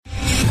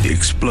The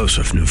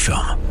explosive new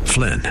film,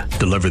 Flynn,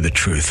 deliver the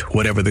truth,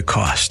 whatever the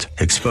cost,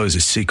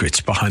 exposes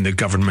secrets behind the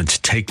government's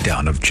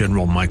takedown of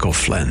General Michael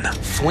Flynn.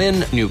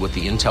 Flynn knew what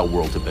the intel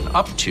world had been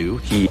up to.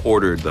 He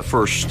ordered the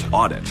first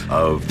audit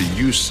of the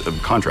use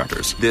of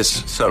contractors.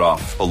 This set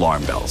off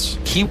alarm bells.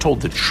 He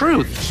told the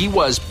truth. He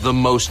was the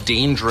most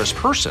dangerous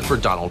person for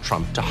Donald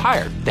Trump to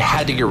hire. They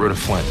had to get rid of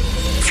Flynn.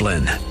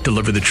 Flynn,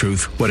 deliver the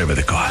truth, whatever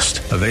the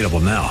cost. Available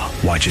now.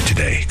 Watch it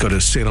today. Go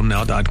to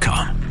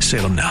salemnow.com.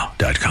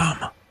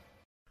 salemnow.com.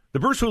 The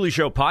Bruce Hooley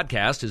Show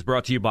podcast is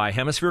brought to you by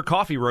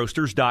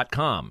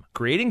HemisphereCoffeeRoasters.com.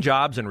 Creating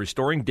jobs and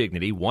restoring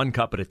dignity one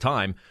cup at a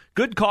time.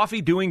 Good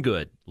coffee doing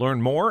good.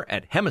 Learn more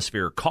at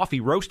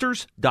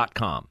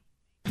HemisphereCoffeeRoasters.com.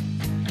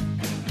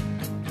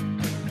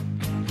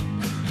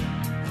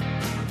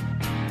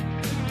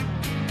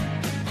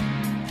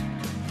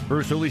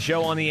 Bruce Hooley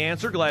Show on The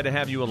Answer. Glad to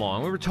have you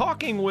along. We were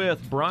talking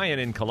with Brian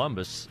in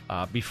Columbus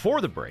before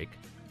the break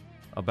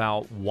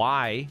about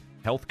why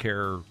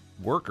healthcare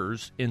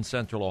workers in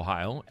Central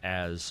Ohio,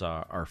 as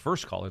our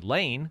first caller,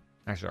 Lane,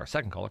 actually our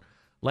second caller,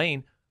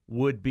 Lane,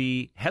 would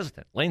be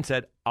hesitant. Lane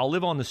said, I'll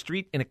live on the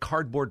street in a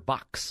cardboard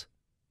box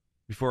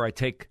before I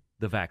take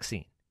the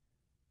vaccine.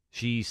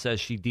 She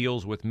says she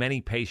deals with many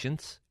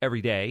patients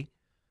every day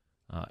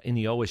in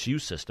the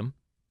OSU system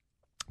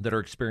that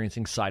are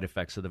experiencing side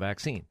effects of the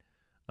vaccine.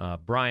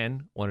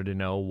 Brian wanted to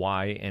know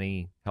why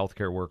any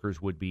healthcare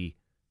workers would be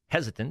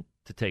hesitant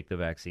to take the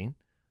vaccine.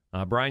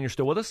 Brian, you're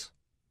still with us?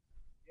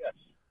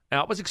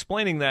 Now, I was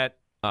explaining that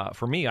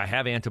for me, I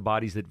have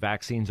antibodies that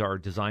vaccines are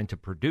designed to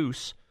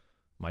produce.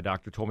 My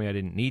doctor told me I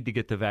didn't need to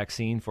get the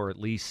vaccine for at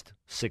least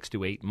 6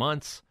 to 8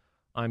 months.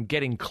 I'm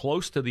getting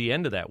close to the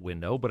end of that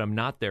window, but I'm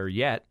not there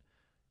yet.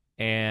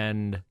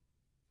 And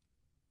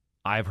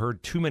I've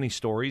heard too many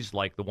stories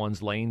like the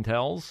ones Lane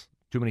tells,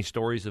 too many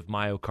stories of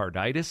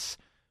myocarditis,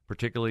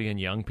 particularly in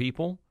young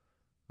people.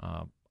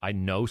 I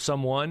know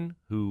someone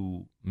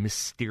who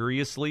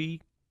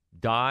mysteriously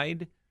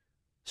died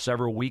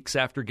several weeks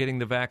after getting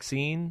the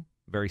vaccine.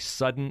 Very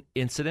sudden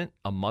incident.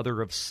 A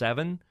mother of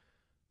 7.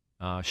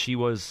 She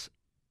was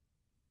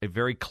a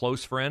very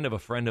close friend of a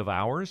friend of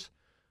ours.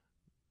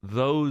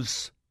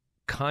 Those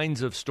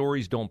kinds of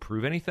stories don't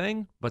prove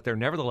anything, but they're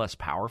nevertheless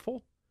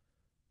powerful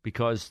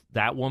because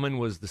that woman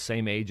was the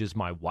same age as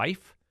my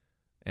wife,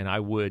 and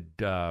I would,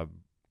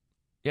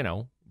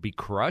 be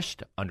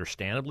crushed,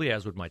 understandably,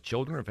 as would my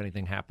children, if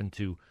anything happened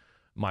to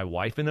my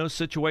wife in those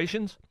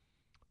situations.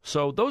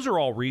 So those are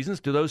all reasons.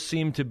 Do those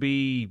seem to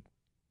be,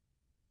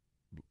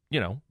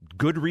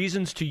 good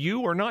reasons to you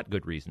or not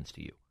good reasons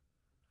to you?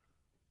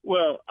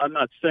 Well, I'm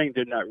not saying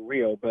they're not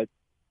real, but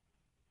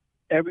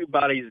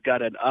everybody's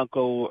got an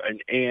uncle, an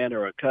aunt,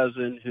 or a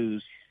cousin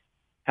who's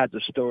had a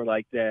story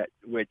like that,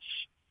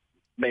 which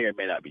may or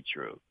may not be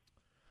true.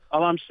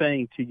 All I'm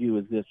saying to you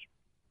is this.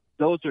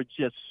 Those are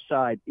just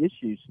side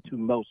issues to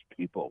most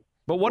people.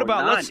 But what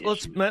about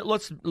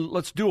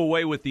let's do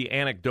away with the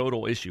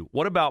anecdotal issue.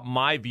 What about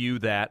my view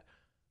that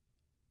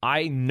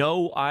I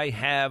know I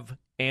have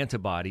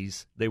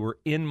antibodies? They were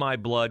in my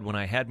blood when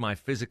I had my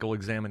physical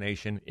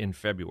examination in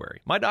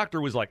February. My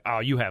doctor was like, "Oh,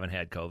 you haven't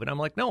had COVID." I'm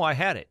like, "No, I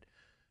had it."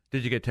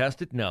 "Did you get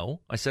tested?"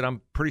 "No." I said,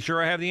 "I'm pretty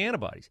sure I have the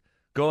antibodies."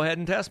 "Go ahead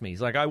and test me."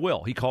 He's like, "I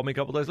will." He called me a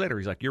couple days later.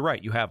 He's like, "You're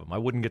right, you have them. I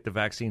wouldn't get the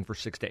vaccine for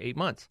 6 to 8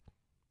 months."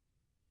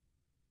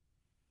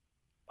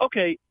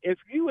 Okay, if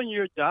you and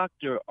your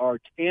doctor are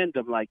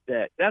tandem like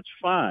that, that's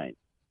fine.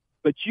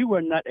 But you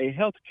are not a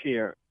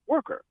healthcare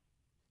worker.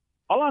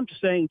 All I'm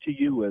saying to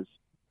you is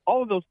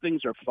all of those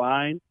things are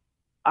fine.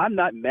 I'm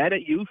not mad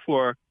at you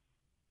for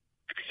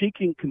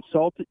consulting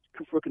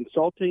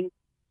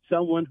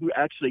someone who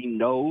actually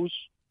knows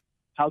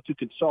how to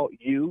consult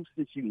you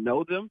since you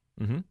know them.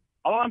 Mm-hmm.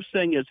 All I'm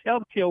saying is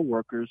healthcare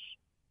workers,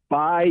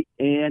 by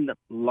and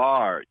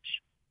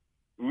large,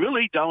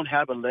 really don't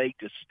have a leg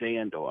to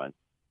stand on.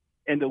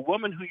 And the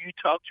woman who you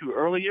talked to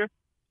earlier,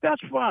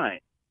 that's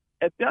fine.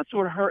 If that's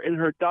what her and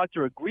her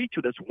doctor agreed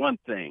to, that's one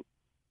thing.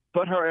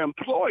 But her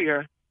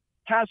employer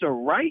has a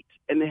right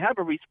and they have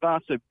a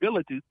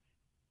responsibility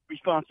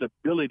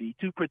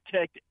to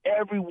protect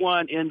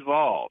everyone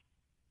involved.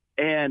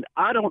 And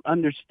I don't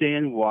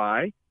understand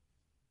why.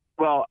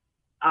 Well,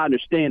 I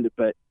understand it,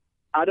 but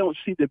I don't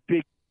see the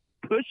big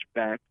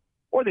pushback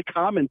or the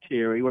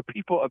commentary or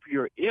people of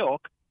your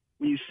ilk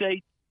when you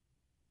say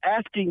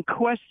asking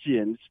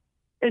questions.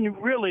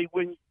 And really,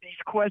 when these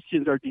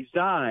questions are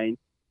designed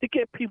to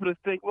get people to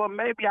think, well,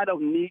 maybe I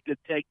don't need to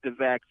take the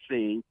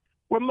vaccine,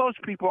 where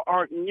most people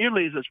aren't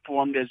nearly as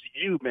informed as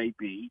you may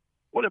be,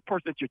 or the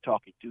person that you're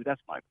talking to.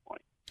 That's my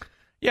point.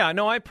 Yeah,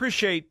 no, I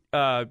appreciate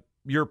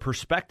your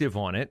perspective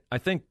on it. I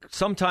think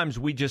sometimes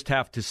we just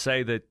have to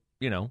say that,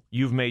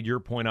 you've made your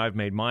point, I've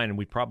made mine, and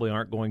we probably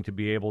aren't going to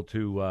be able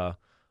to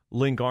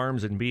link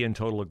arms and be in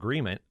total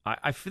agreement.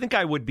 I think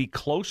I would be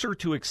closer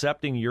to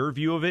accepting your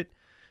view of it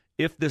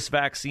if this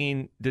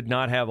vaccine did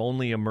not have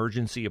only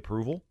emergency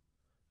approval.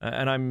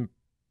 And I'm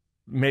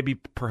maybe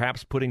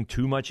perhaps putting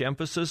too much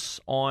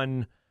emphasis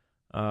on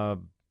the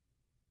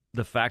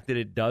fact that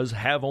it does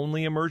have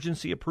only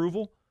emergency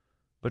approval.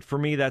 But for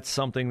me, that's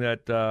something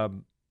that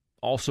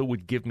also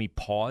would give me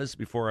pause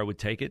before I would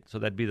take it. So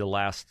that'd be the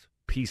last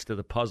piece to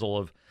the puzzle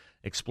of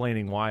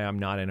explaining why I'm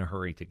not in a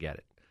hurry to get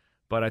it.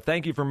 But I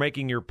thank you for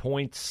making your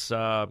points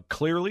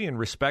clearly and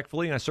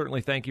respectfully, and I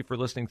certainly thank you for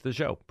listening to the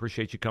show.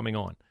 Appreciate you coming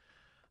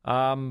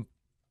on.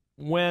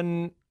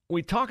 When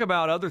we talk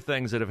about other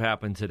things that have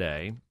happened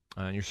today,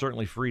 and you're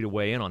certainly free to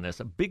weigh in on this,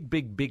 a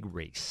big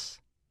race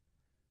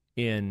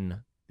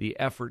in the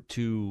effort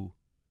to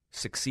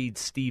succeed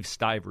Steve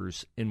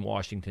Stivers in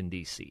Washington,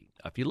 D.C.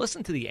 If you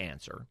listen to the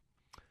answer,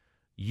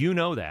 you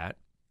know that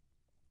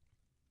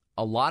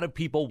a lot of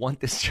people want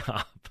this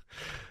job,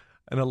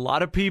 and a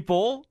lot of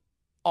people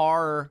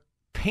are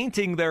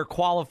painting their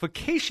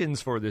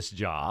qualifications for this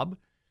job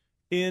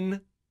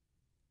in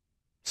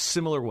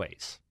similar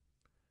ways.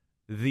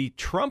 The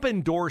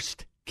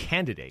Trump-endorsed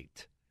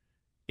candidate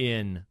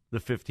in the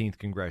 15th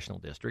Congressional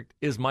District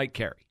is Mike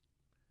Carey.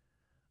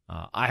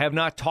 I have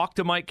not talked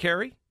to Mike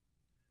Carey,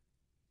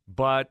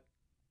 but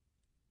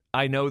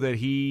I know that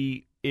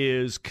he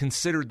is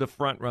considered the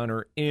front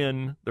runner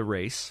in the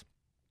race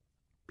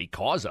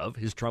because of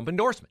his Trump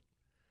endorsement.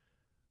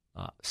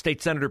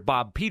 State Senator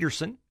Bob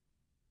Peterson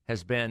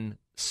has been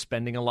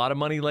spending a lot of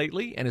money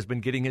lately and has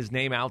been getting his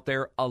name out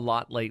there a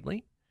lot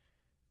lately.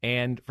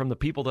 And from the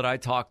people that I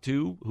talk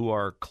to who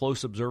are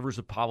close observers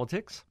of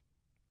politics,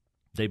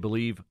 they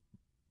believe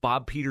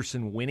Bob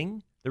Peterson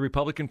winning the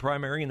Republican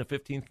primary in the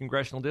 15th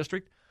Congressional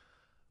District,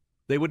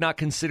 they would not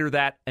consider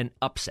that an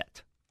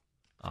upset.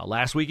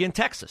 Last week in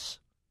Texas,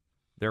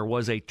 there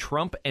was a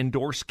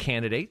Trump-endorsed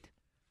candidate,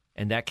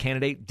 and that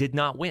candidate did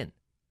not win.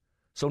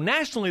 So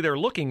nationally, they're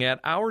looking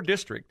at our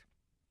district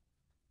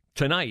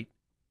tonight,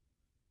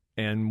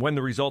 and when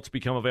the results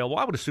become available,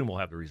 I would assume we'll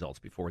have the results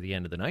before the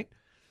end of the night.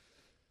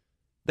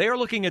 They are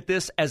looking at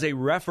this as a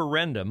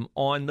referendum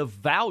on the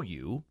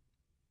value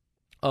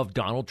of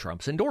Donald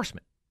Trump's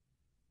endorsement.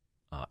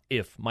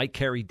 If Mike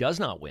Carey does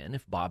not win,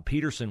 if Bob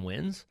Peterson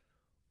wins,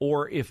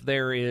 or if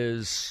there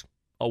is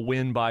a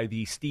win by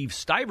the Steve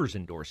Stivers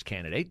endorsed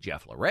candidate,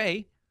 Jeff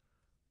LaRay,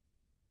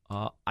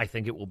 I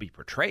think it will be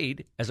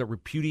portrayed as a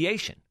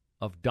repudiation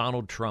of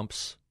Donald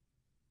Trump's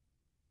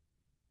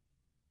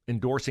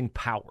endorsing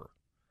power.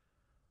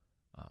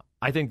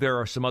 I think there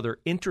are some other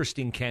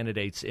interesting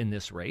candidates in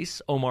this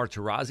race. Omar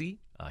Tarazi,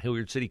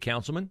 Hilliard City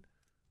Councilman.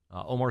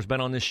 Omar's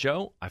been on this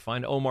show. I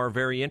find Omar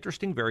very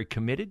interesting, very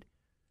committed.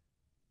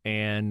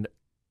 And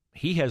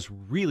he has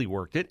really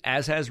worked it,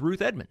 as has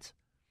Ruth Edmonds,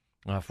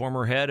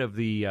 former head of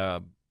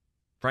the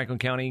Franklin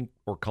County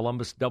or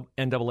Columbus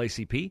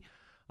NAACP.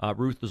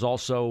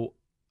 Ruth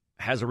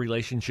has a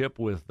relationship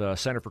with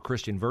Center for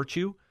Christian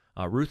Virtue.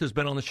 Ruth has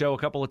been on the show a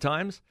couple of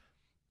times.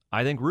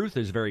 I think Ruth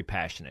is very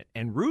passionate.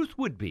 And Ruth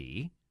would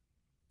be,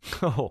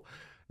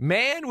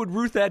 would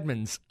Ruth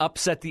Edmonds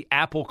upset the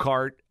apple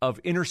cart of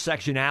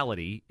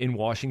intersectionality in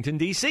Washington,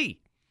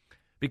 D.C.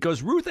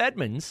 Because Ruth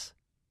Edmonds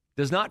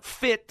does not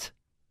fit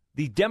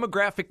the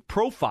demographic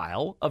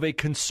profile of a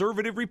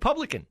conservative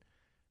Republican.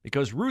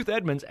 Because Ruth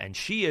Edmonds, and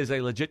she is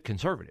a legit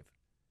conservative,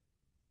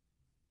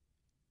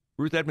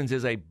 Ruth Edmonds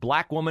is a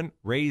black woman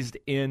raised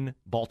in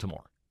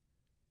Baltimore.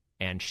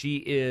 And she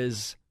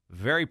is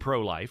very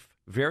pro-life,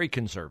 very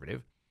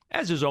conservative,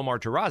 as is Omar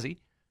Tarazi,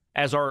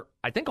 as are,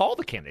 I think, all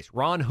the candidates.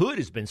 Ron Hood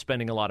has been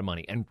spending a lot of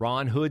money, and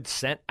Ron Hood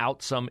sent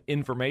out some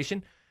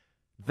information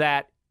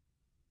that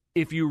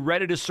if you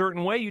read it a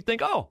certain way, you'd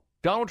think, oh,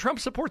 Donald Trump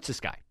supports this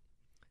guy.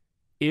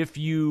 If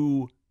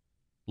you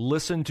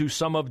listen to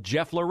some of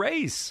Jeff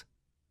LaRay's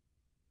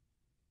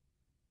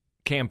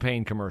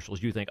campaign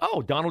commercials, you think,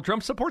 oh, Donald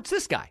Trump supports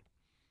this guy.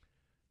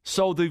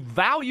 So the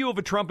value of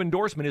a Trump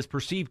endorsement is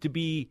perceived to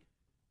be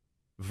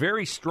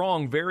very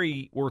strong,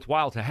 very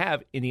worthwhile to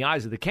have in the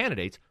eyes of the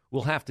candidates.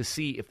 We'll have to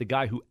see if the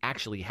guy who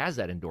actually has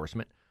that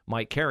endorsement,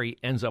 Mike Carey,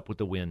 ends up with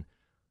the win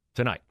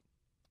tonight.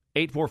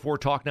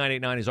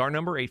 844-TALK-989 is our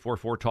number,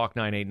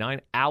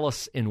 844-TALK-989.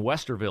 Alice in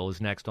Westerville is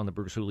next on the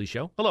Bruce Hooley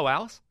Show. Hello,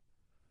 Alice.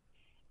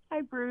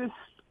 Hi, Bruce.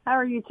 How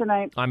are you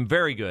tonight? I'm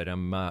very good.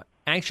 I'm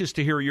anxious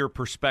to hear your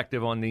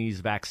perspective on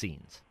these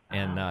vaccines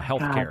and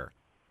health care.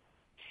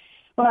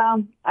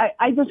 Well,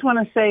 I just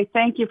want to say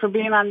thank you for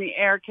being on the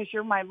air because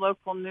you're my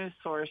local news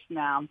source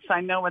now, so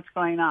I know what's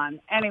going on.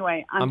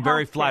 Anyway, I'm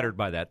very flattered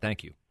by that.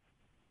 Thank you.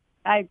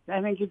 I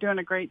think you're doing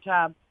a great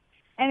job.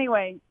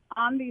 Anyway,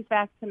 on these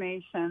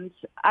vaccinations,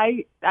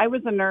 I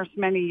was a nurse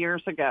many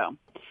years ago,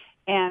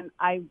 and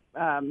I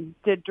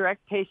did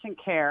direct patient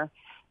care.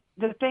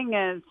 The thing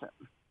is,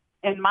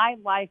 in my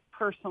life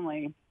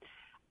personally,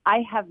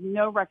 I have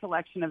no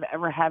recollection of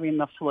ever having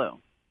the flu.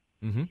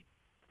 Mm-hmm.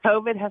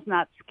 COVID has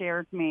not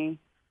scared me.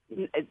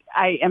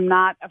 I am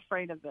not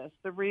afraid of this.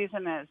 The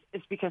reason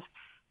is because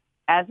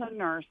as a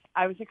nurse,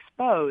 I was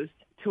exposed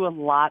to a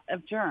lot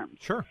of germs.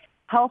 Sure.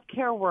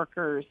 Healthcare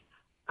workers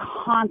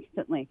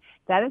constantly.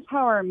 That is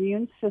how our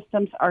immune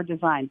systems are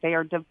designed. They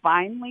are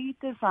divinely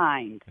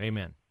designed.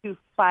 Amen. To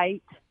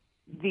fight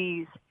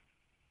these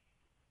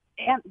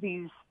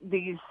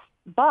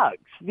bugs,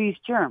 these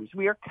germs.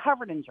 We are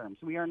covered in germs.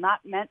 We are not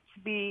meant to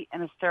be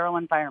in a sterile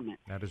environment.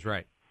 That is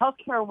right.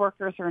 Healthcare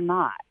workers are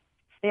not.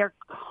 They are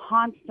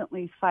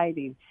constantly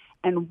fighting.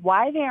 and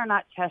why they are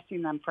not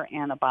testing them for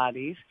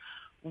antibodies,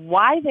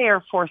 why they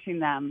are forcing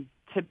them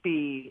to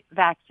be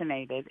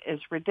vaccinated is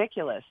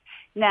ridiculous.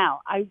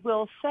 Now, I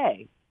will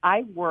say,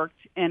 I worked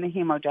in a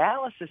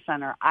hemodialysis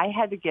center. I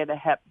had to get a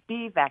Hep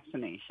B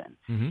vaccination,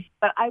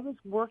 but I was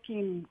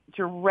working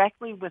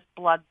directly with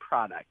blood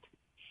product.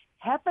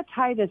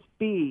 Hepatitis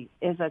B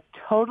is a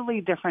totally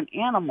different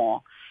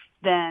animal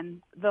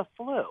than the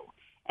flu.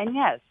 And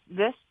yes,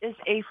 this is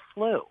a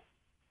flu.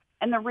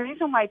 And the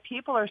reason why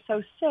people are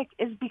so sick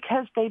is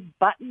because they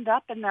buttoned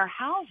up in their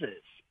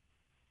houses.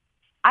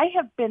 I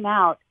have been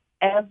out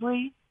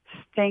every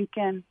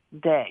stinking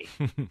day.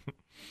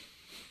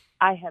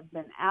 I have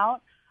been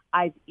out.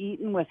 I've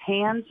eaten with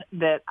hands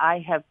that I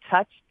have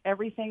touched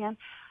everything in,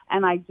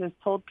 and I just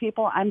told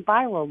people I'm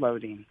viral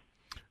loading.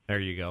 There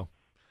you go.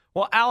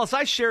 Well, Alice,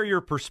 I share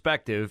your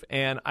perspective,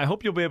 and I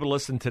hope you'll be able to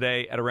listen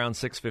today at around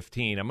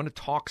 6:15. I'm going to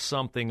talk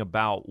something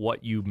about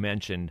what you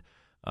mentioned,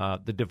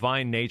 the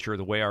divine nature of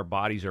the way our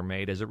bodies are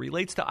made as it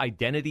relates to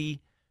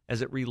identity,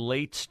 as it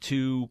relates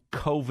to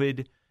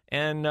COVID,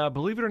 and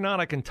believe it or not,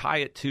 I can tie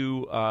it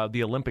to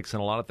the Olympics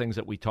and a lot of things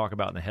that we talk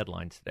about in the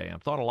headlines today.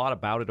 I've thought a lot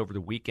about it over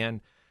the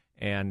weekend.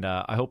 And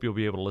I hope you'll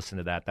be able to listen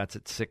to that. That's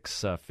at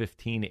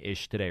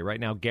 6:15-ish today. Right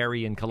now,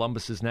 Gary in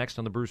Columbus is next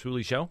on the Bruce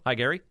Hooley Show. Hi,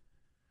 Gary.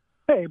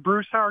 Hey,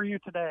 Bruce. How are you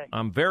today?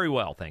 I'm very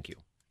well, thank you.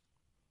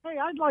 Hey,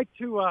 I'd like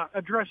to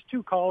address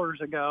two callers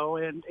ago,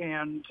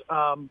 and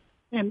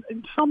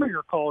some of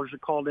your callers have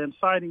called in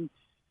citing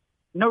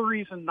no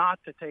reason not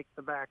to take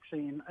the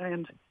vaccine.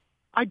 And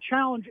I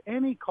challenge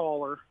any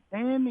caller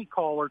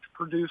to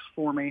produce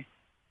for me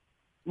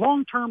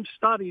long-term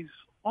studies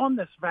on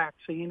this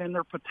vaccine and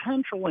their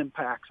potential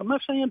impacts. I'm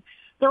not saying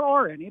there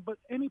are any, but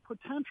any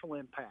potential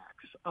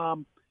impacts.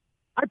 I'm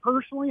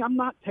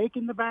not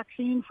taking the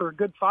vaccine for a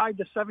good 5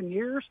 to 7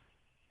 years,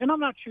 and I'm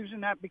not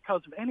choosing that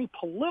because of any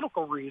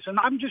political reason.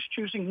 I'm just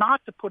choosing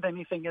not to put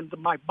anything into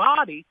my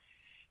body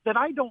that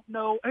I don't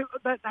know,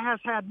 that has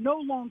had no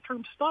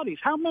long-term studies.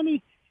 How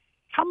many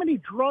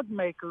drug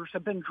makers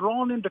have been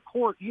drawn into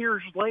court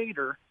years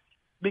later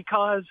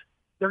because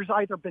there's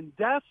either been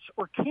deaths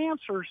or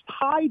cancers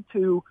tied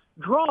to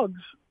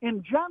drugs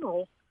in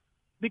general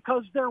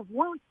because there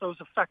weren't those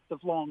effective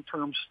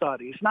long-term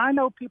studies. Now, I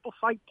know people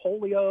cite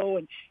polio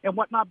and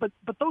whatnot, but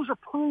those are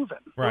proven.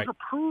 Right. Those are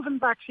proven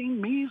vaccine,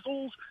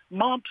 measles,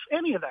 mumps,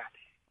 any of that.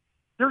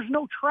 There's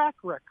no track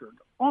record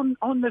on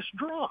this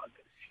drug.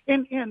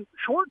 In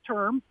short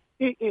term,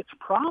 it's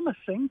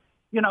promising.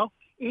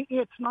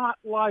 It's not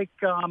like,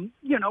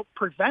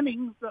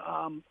 preventing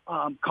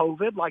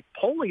COVID like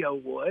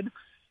polio would.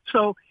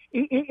 So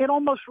it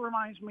almost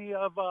reminds me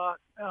of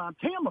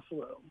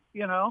Tamiflu.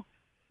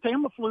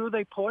 Tamiflu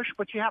they push,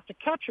 but you have to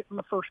catch it in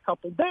the first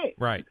couple days.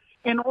 Right.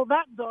 And all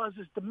that does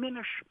is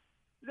diminish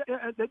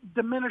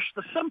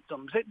the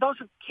symptoms. It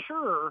doesn't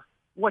cure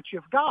what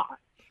you've got.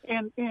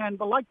 And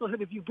the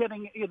likelihood of you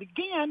getting it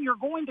again, you're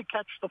going to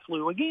catch the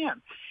flu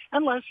again,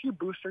 unless you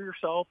booster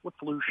yourself with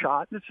flu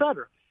shot, et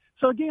cetera.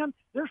 So again,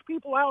 there's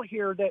people out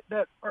here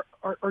that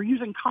are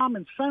using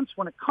common sense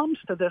when it comes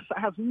to this that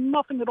has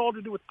nothing at all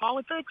to do with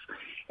politics.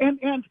 And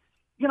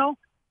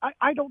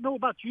I don't know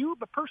about you,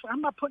 but personally, I'm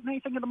not putting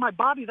anything into my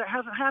body that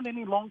hasn't had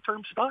any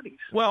long-term studies.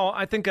 Well,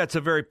 I think that's a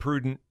very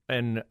prudent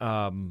and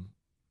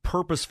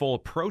purposeful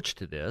approach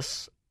to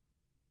this.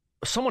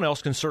 Someone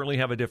else can certainly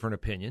have a different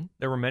opinion.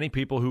 There were many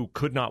people who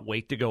could not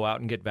wait to go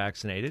out and get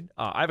vaccinated.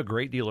 I have a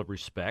great deal of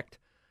respect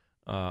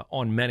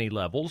on many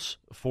levels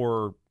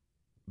for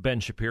Ben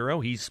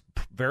Shapiro. He's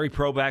very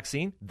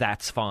pro-vaccine.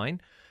 That's fine.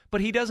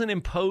 But he doesn't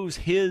impose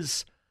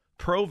his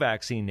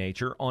pro-vaccine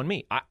nature on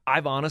me.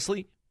 I've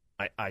honestly,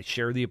 I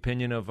share the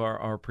opinion of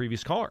our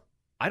previous caller.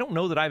 I don't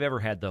know that I've ever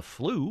had the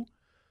flu,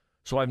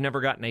 so I've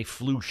never gotten a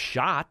flu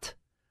shot.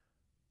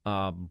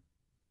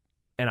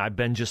 And I've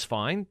been just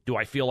fine. Do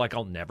I feel like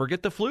I'll never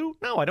get the flu?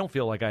 No, I don't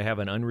feel like I have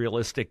an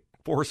unrealistic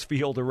force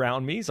field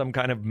around me, some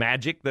kind of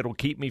magic that'll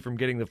keep me from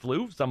getting the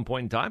flu at some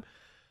point in time.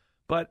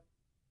 But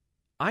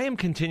I am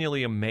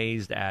continually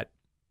amazed at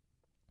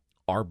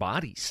our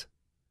bodies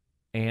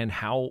and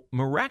how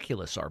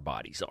miraculous our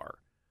bodies are.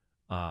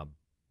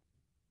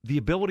 The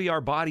ability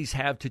our bodies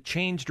have to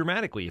change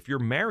dramatically. If you're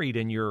married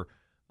and your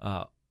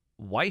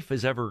wife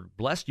has ever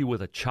blessed you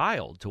with a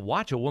child, to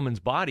watch a woman's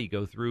body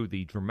go through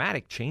the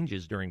dramatic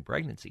changes during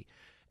pregnancy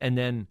and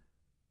then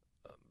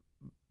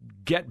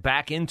get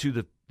back into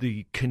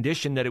the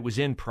condition that it was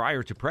in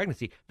prior to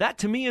pregnancy, that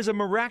to me is a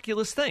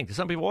miraculous thing. To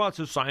some people, well, it's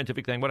a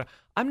scientific thing. But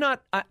I'm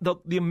not.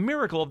 The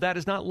miracle of that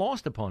is not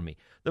lost upon me.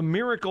 The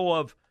miracle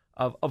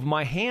of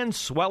my hand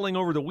swelling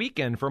over the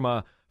weekend from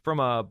a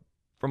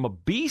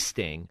bee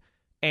sting,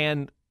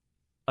 and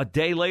a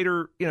day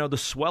later, the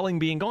swelling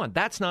being gone,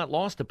 that's not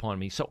lost upon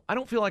me. So I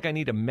don't feel like I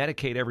need to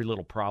medicate every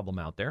little problem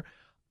out there.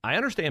 I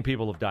understand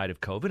people have died of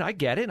COVID. I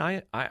get it.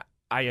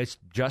 I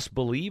just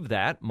believe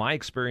that my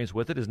experience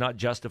with it has not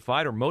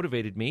justified or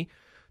motivated me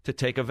to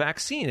take a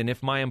vaccine. And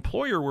if my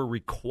employer were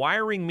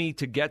requiring me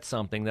to get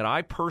something that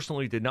I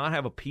personally did not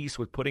have a piece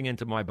with putting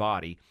into my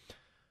body,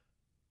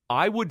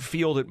 I would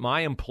feel that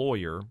my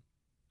employer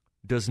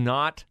does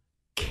not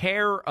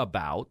care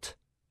about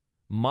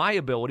my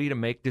ability to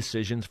make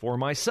decisions for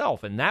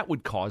myself. And that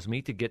would cause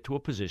me to get to a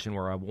position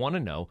where I want to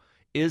know,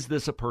 is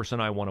this a person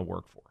I want to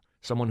work for?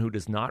 Someone who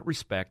does not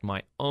respect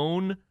my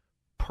own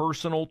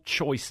personal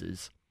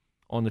choices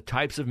on the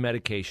types of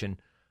medication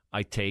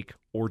I take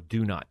or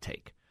do not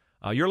take.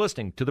 You're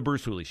listening to The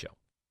Bruce Hooley Show.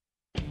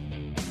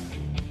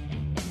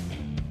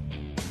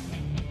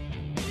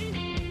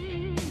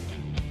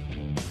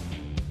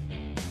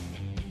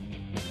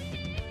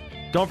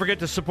 Don't forget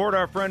to support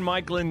our friend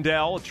Mike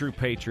Lindell, a true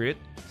patriot,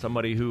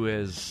 somebody who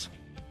has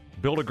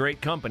built a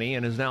great company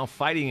and is now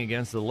fighting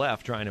against the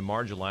left, trying to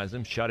marginalize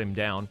him, shut him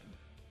down.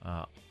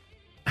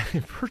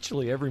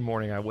 Virtually every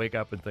morning I wake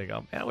up and think,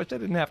 oh, man, I wish I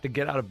didn't have to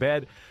get out of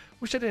bed.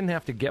 Wish I didn't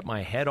have to get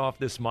my head off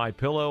this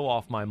MyPillow,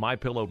 off my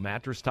MyPillow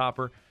mattress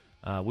topper.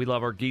 We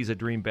love our Giza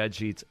Dream bed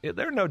sheets.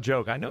 They're no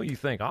joke. I know you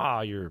think,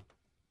 you're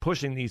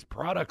pushing these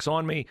products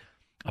on me.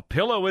 A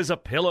pillow is a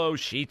pillow.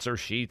 Sheets are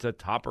sheets. A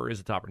topper is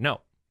a topper.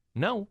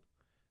 No.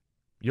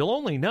 You'll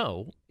only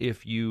know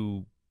if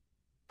you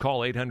call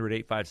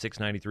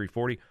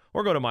 800-856-9340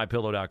 or go to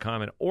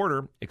MyPillow.com and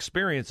order.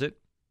 Experience it.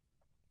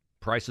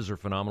 Prices are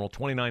phenomenal.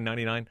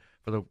 $29.99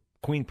 for the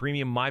Queen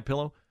Premium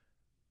MyPillow.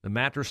 The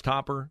mattress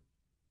topper.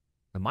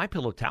 The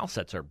MyPillow towel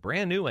sets are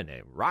brand new and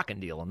a rocking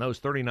deal on those,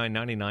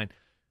 $39.99.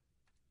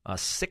 A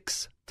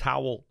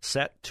 6-towel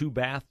set, 2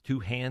 bath, 2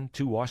 hand,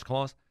 2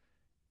 washcloths.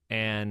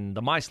 And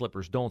the My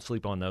Slippers, don't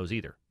sleep on those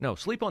either. No,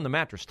 sleep on the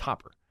mattress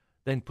topper.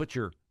 Then put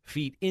your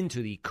feet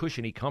into the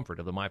cushiony comfort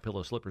of the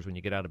MyPillow slippers when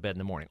you get out of bed in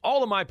the morning. All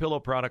the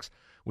MyPillow products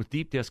with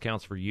deep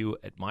discounts for you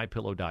at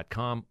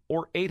MyPillow.com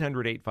or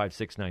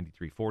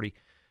 800-856-9340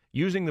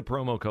 using the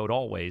promo code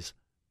always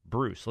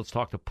Bruce. Let's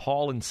talk to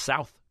Paul in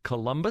South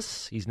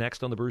Columbus. He's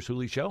next on the Bruce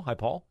Hooley Show. Hi,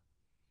 Paul.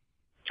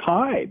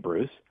 Hi,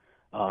 Bruce.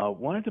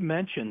 Wanted to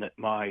mention that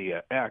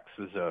my ex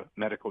is a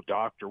medical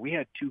doctor. We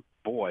had 2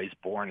 boys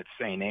born at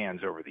St.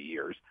 Anne's over the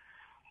years.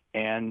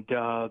 And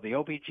the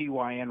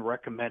OBGYN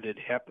recommended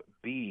Hep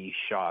B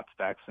shots,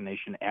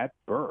 vaccination at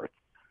birth.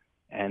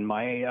 And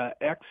my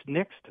ex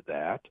nixed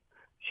that.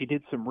 She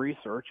did some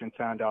research and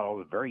found out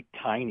a very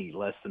tiny,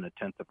 less than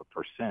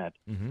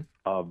 0.1%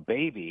 of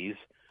babies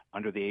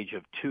under the age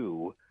of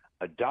 2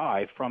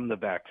 die from the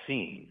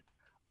vaccine.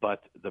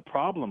 But the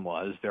problem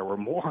was there were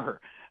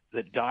more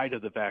that died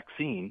of the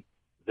vaccine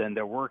than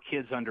there were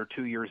kids under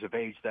 2 years of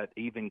age that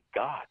even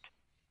got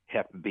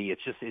Hep B.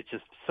 It's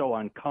just so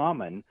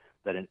uncommon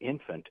that an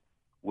infant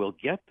will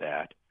get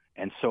that,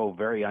 and so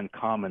very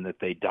uncommon that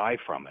they die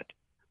from it,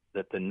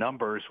 that the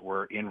numbers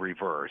were in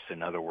reverse.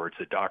 In other words,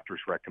 the doctor's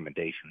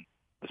recommendation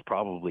was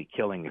probably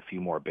killing a few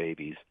more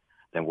babies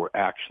than were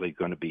actually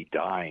going to be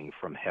dying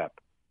from Hep,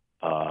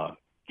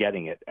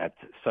 getting it at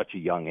such a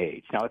young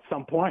age. Now, at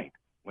some point,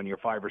 when you're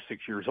 5 or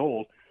 6 years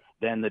old,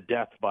 then the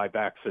death by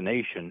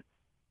vaccination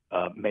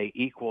may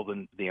equal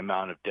the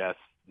amount of deaths,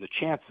 the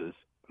chances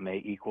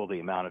may equal the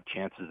amount of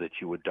chances that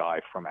you would die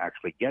from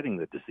actually getting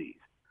the disease.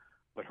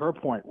 But her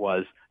point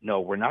was, no,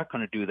 we're not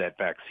going to do that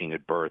vaccine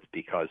at birth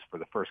because for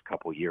the first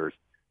couple of years,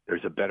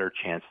 there's a better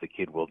chance the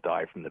kid will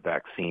die from the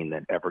vaccine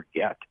than ever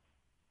get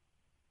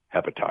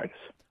hepatitis.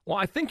 Well,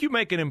 I think you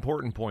make an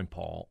important point,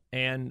 Paul.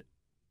 And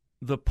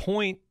the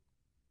point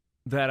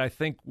that I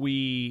think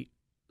we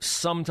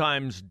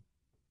sometimes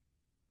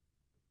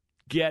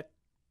get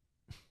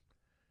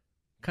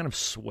kind of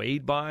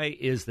swayed by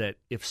is that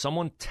if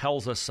someone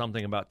tells us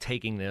something about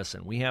taking this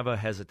and we have a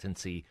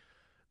hesitancy,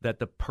 that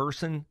the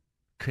person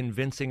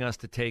convincing us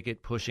to take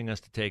it, pushing us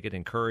to take it,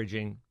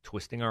 encouraging,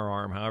 twisting our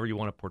arm, however you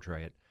want to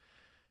portray it,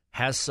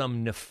 has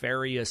some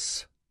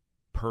nefarious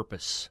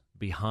purpose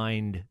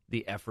behind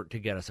the effort to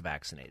get us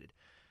vaccinated.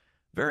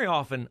 Very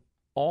often,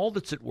 all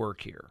that's at work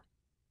here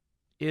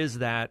is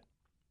that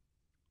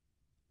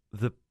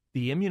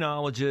the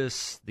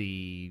immunologists,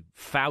 the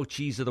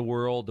Faucis of the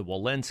world, the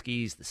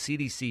Walensky's, the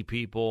CDC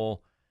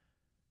people,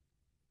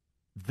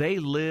 they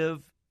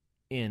live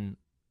in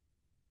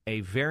a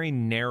very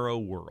narrow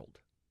world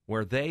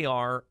where they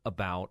are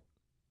about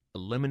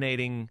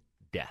eliminating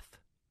death.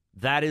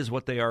 That is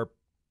what they are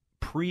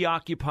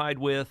preoccupied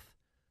with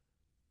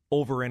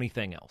over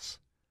anything else.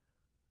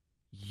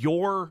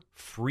 Your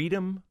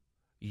freedom,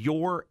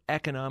 your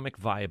economic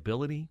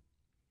viability,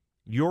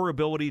 your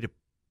ability to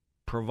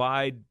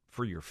provide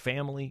for your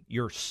family,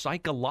 your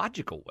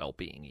psychological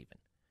well-being even,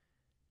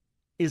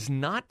 is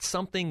not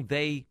something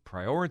they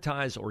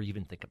prioritize or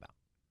even think about.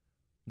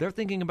 They're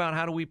thinking about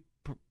how do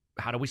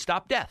we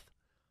stop death?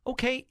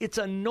 Okay, it's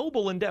a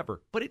noble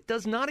endeavor, but it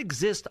does not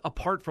exist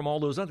apart from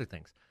all those other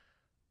things.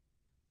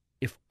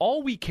 If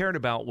all we cared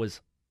about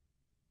was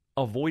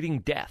avoiding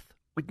death,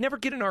 we'd never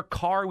get in our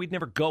car, we'd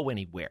never go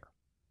anywhere.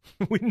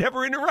 We'd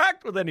never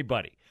interact with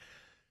anybody.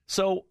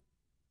 So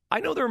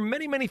I know there are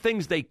many, many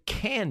things they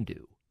can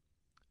do.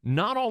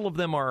 Not all of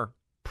them are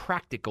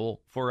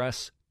practical for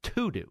us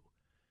to do.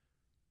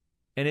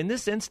 And in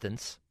this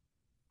instance,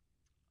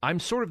 I'm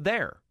sort of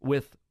there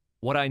with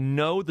what I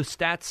know the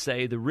stats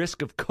say the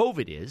risk of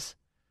COVID is,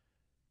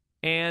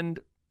 and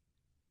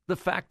the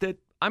fact that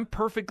I'm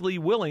perfectly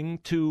willing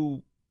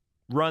to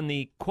run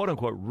the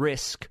quote-unquote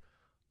risk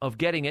of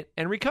getting it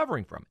and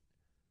recovering from it.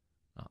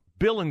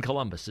 Bill in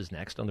Columbus is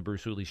next on the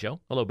Bruce Hooley Show.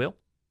 Hello, Bill.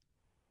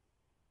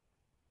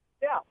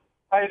 Yeah.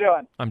 How you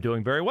doing? I'm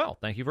doing very well.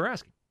 Thank you for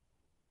asking.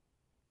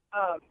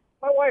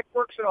 My wife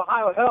works at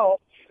Ohio Health.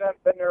 She's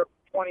been there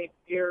 20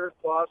 years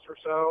plus or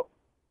so.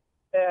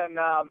 And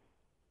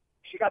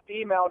she got the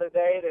email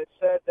today that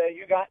said that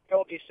you got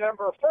until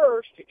December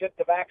 1st to get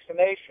the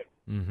vaccination.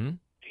 Mm-hmm.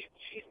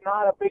 She's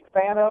not a big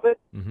fan of it,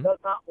 Mm-hmm. does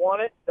not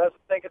want it, doesn't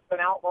think it's been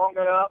out long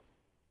enough.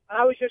 And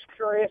I was just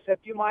curious if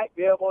you might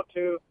be able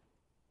to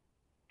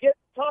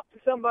talk to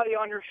somebody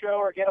on your show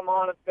or get them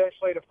on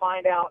eventually to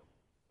find out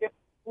if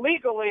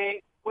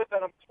legally with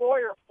an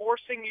employer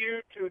forcing you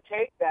to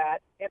take that,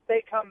 if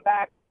they come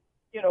back,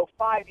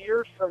 5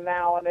 years from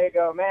now and they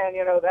go, man,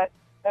 that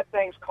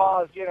thing's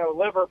caused,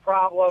 liver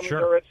problems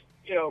Sure. or it's,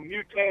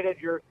 mutated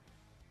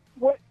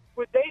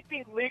would they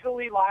be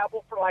legally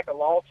liable for like a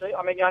lawsuit?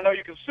 I mean, I know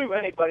you can sue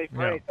anybody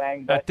for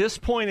anything. But at this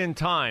point in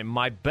time,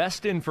 my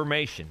best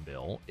information,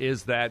 Bill,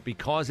 is that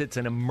because it's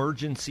an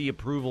emergency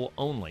approval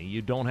only,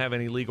 you don't have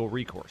any legal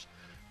recourse.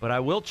 But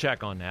I will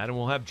check on that, and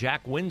we'll have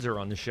Jack Windsor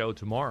on the show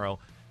tomorrow.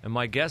 And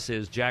my guess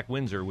is Jack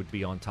Windsor would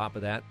be on top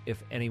of that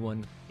if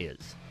anyone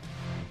is.